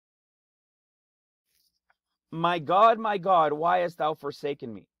my God, why hast thou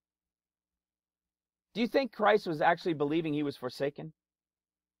forsaken me? Do you think Christ was actually believing he was forsaken?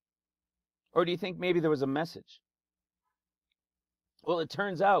 Or do you think maybe there was a message? Well, it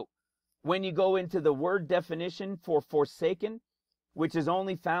turns out when you go into the word definition for forsaken, which is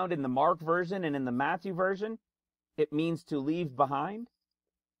only found in the Mark version and in the Matthew version, it means to leave behind.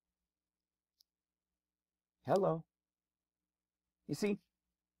 Hello. You see,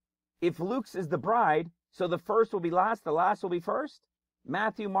 if Luke's is the bride, so the first will be last, the last will be first.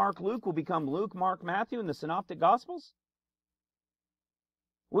 Matthew, Mark, Luke will become Luke, Mark, Matthew in the Synoptic Gospels.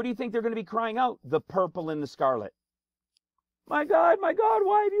 What do you think they're going to be crying out? The purple and the scarlet. My God,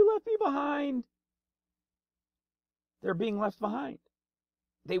 why have you left me behind? They're being left behind.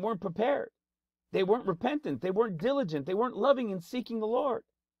 They weren't prepared. They weren't repentant. They weren't diligent. They weren't loving and seeking the Lord,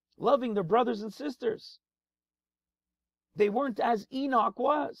 loving their brothers and sisters. They weren't as Enoch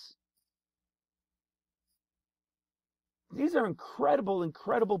was. These are incredible,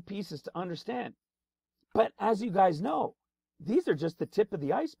 incredible pieces to understand. But as you guys know, these are just the tip of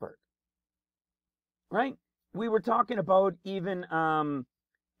the iceberg, right? We were talking about even, how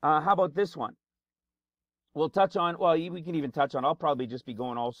about this one? We'll touch on, well, we can even touch on, I'll probably just be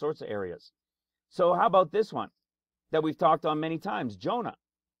going all sorts of areas. So how about this one that we've talked on many times, Jonah?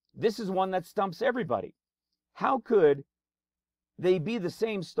 This is one that stumps everybody. How could they be the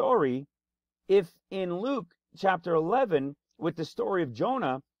same story if in Luke chapter 11, with the story of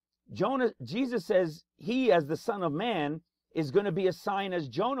Jonah, Jesus says he, as the Son of Man, is going to be a sign as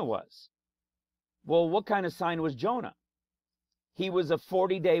Jonah was. Well, what kind of sign was Jonah? He was a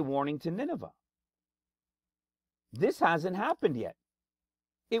 40-day warning to Nineveh. This hasn't happened yet.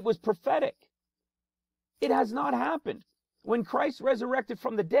 It was prophetic. It has not happened. When Christ resurrected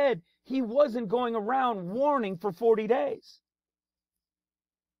from the dead, he wasn't going around warning for 40 days.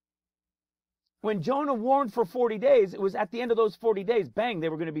 When Jonah warned for 40 days, it was at the end of those 40 days, bang, they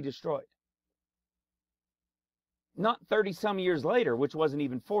were going to be destroyed. Not 30-some years later, which wasn't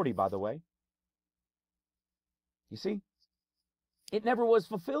even 40, by the way. You see? It never was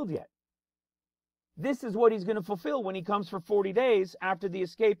fulfilled yet. This is what he's going to fulfill when he comes for 40 days after the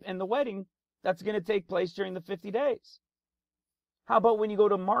escape and the wedding that's going to take place during the 50 days. How about when you go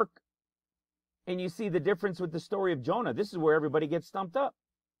to Mark and you see the difference with the story of Jonah? This is where everybody gets stumped up.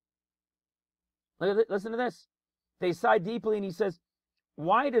 Listen to this. They sigh deeply, and he says,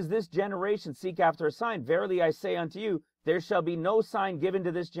 why does this generation seek after a sign? Verily I say unto you, there shall be no sign given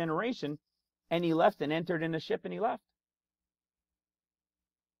to this generation. And he left and entered in a ship and he left.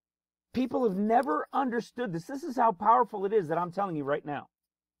 People have never understood this. This is how powerful it is that I'm telling you right now.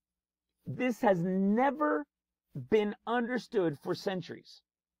 This has never been understood for centuries.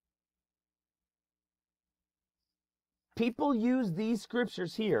 People use these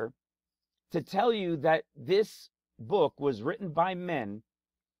scriptures here to tell you that this book was written by men,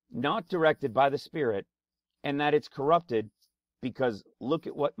 not directed by the Spirit, and that it's corrupted because look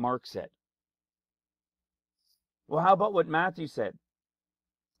at what Mark said. Well, how about what Matthew said?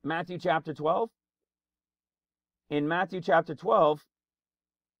 Matthew chapter 12. In Matthew chapter 12,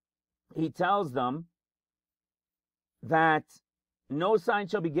 he tells them that no sign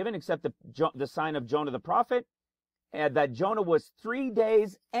shall be given except the sign of Jonah the prophet, and that Jonah was 3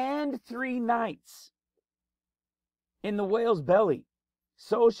 days and 3 nights in the whale's belly.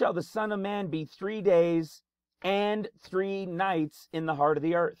 So shall the Son of Man be 3 days and 3 nights in the heart of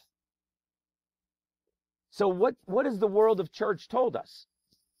the earth. So what has the world of church told us?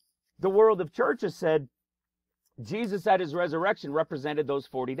 The world of church has said Jesus at his resurrection represented those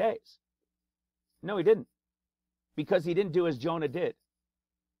 40 days. No, he didn't. Because he didn't do as Jonah did.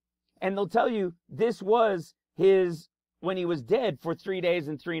 And they'll tell you this was his, when he was dead for 3 days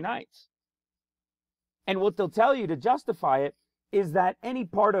and 3 nights. And what they'll tell you to justify it is that any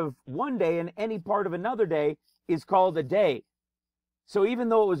part of one day and any part of another day is called a day. So even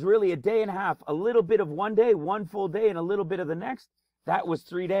though it was really a day and a half, a little bit of one day, one full day, and a little bit of the next, that was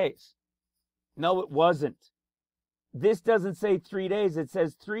 3 days. No, it wasn't. This doesn't say 3 days. It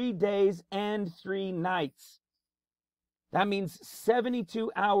says 3 days and 3 nights. That means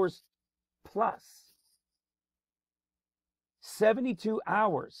 72 hours plus. 72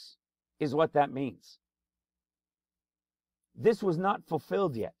 hours is what that means. This was not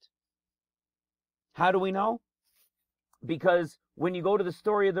fulfilled yet. How do we know? Because when you go to the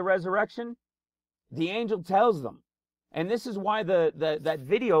story of the resurrection, the angel tells them, and this is why that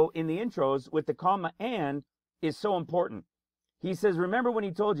video in the intros with the comma and is so important. He says, remember when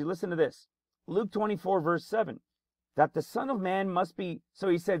he told you, listen to this, Luke 24 verse 7, that the Son of Man must be, so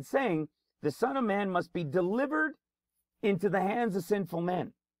he said, saying, the Son of Man must be delivered into the hands of sinful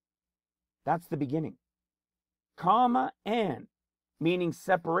men. That's the beginning. comma, and, meaning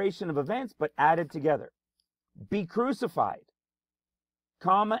separation of events, but added together. Be crucified,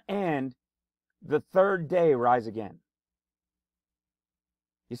 comma, and the third day rise again.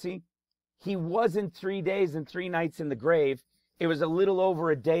 You see, he wasn't 3 days and 3 nights in the grave. It was a little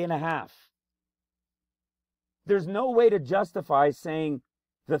over a day and a half. There's no way to justify saying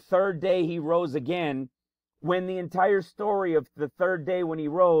the third day he rose again when the entire story of the third day when he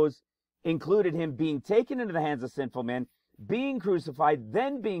rose included him being taken into the hands of sinful men, being crucified,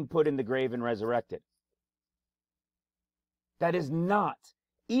 then being put in the grave and resurrected. That is not,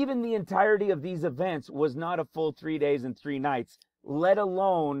 even the entirety of these events was not a full 3 days and 3 nights, let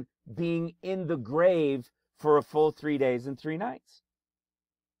alone being in the grave for a full 3 days and 3 nights.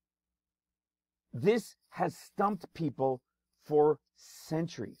 This has stumped people for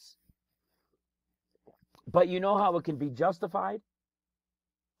centuries. But you know how it can be justified?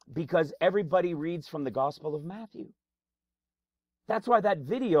 Because everybody reads from the Gospel of Matthew. That's why that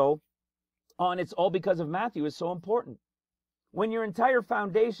video on It's All Because of Matthew is so important. When your entire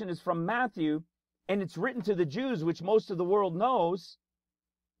foundation is from Matthew and it's written to the Jews, which most of the world knows,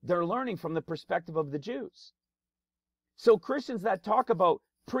 they're learning from the perspective of the Jews. So Christians that talk about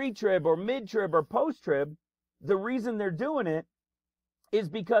pre-trib or mid-trib or post-trib, the reason they're doing it is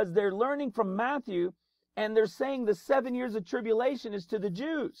because they're learning from Matthew and they're saying the 7 years of tribulation is to the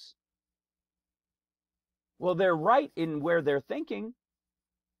Jews. Well, they're right in where they're thinking.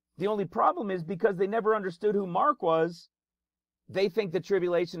 The only problem is because they never understood who Mark was, they think the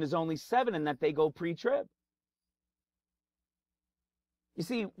tribulation is only 7 and that they go pre-trib. You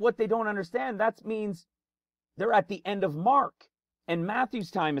see, what they don't understand, that means they're at the end of Mark and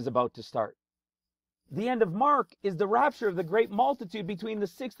Matthew's time is about to start. The end of Mark is the rapture of the great multitude between the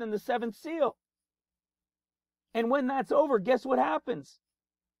 6th and the 7th seal. And when that's over, guess what happens?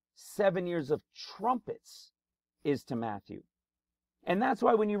 7 years of trumpets is to Matthew. And that's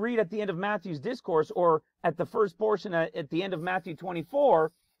why when you read at the end of Matthew's discourse, or at the first portion at the end of Matthew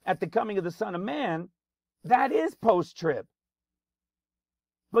 24, at the coming of the Son of Man, that is post-trib.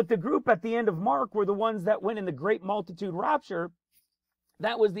 But the group at the end of Mark were the ones that went in the great multitude rapture.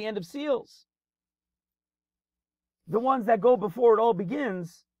 That was the end of seals. The ones that go before it all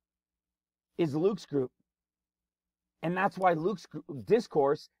begins is Luke's group. And that's why Luke's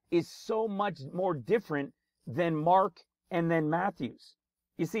discourse is so much more different than Mark and then Matthew's.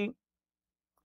 You see,